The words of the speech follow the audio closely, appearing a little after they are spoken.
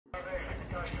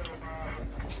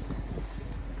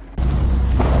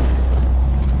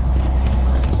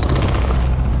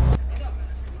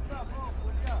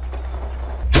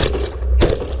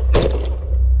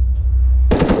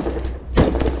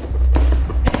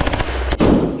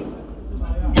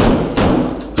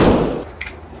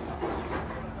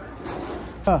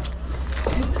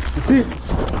See.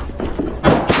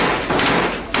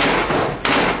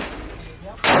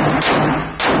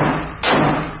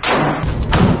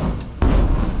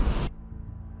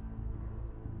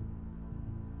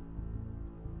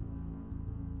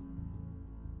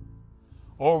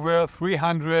 Over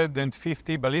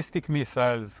 350 ballistic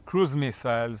missiles, cruise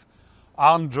missiles,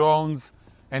 armed drones,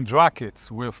 and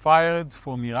rockets were fired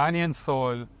from Iranian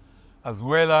soil, as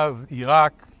well as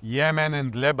Iraq, Yemen,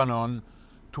 and Lebanon,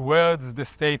 towards the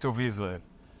State of Israel.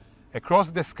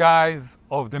 Across the skies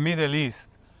of the Middle East,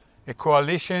 a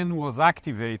coalition was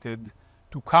activated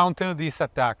to counter this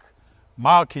attack,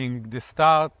 marking the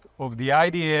start of the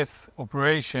IDF's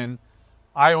Operation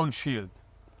Iron Shield.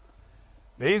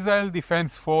 The Israel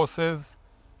Defense Forces,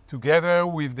 together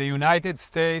with the United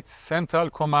States Central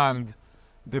Command,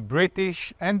 the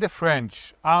British and the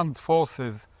French armed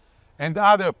forces, and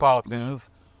other partners,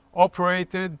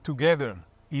 operated together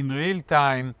in real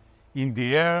time in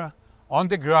the air, on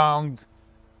the ground,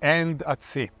 and at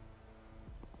sea.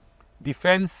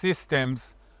 Defense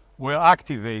systems were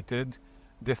activated,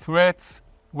 the threats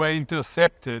were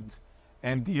intercepted,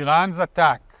 and Iran's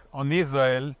attack on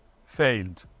Israel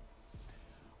failed.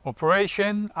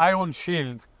 Operation Iron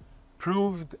Shield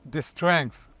proved the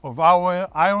strength of our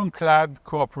ironclad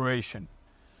cooperation.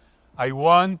 I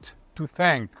want to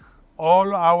thank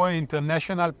all our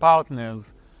international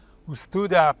partners who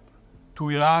stood up to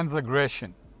Iran's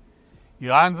aggression.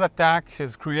 Iran's attack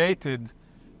has created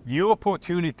new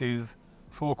opportunities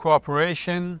for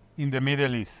cooperation in the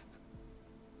Middle East.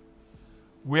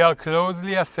 We are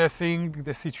closely assessing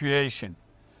the situation.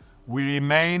 We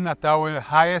remain at our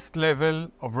highest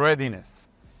level of readiness.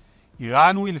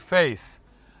 Iran will face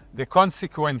the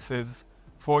consequences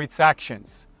for its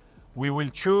actions. We will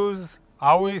choose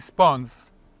our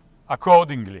response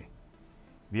accordingly.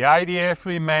 The IDF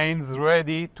remains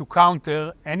ready to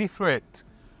counter any threat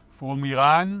from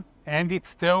Iran and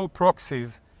its terror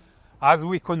proxies as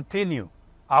we continue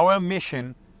our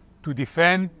mission to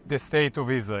defend the State of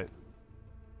Israel.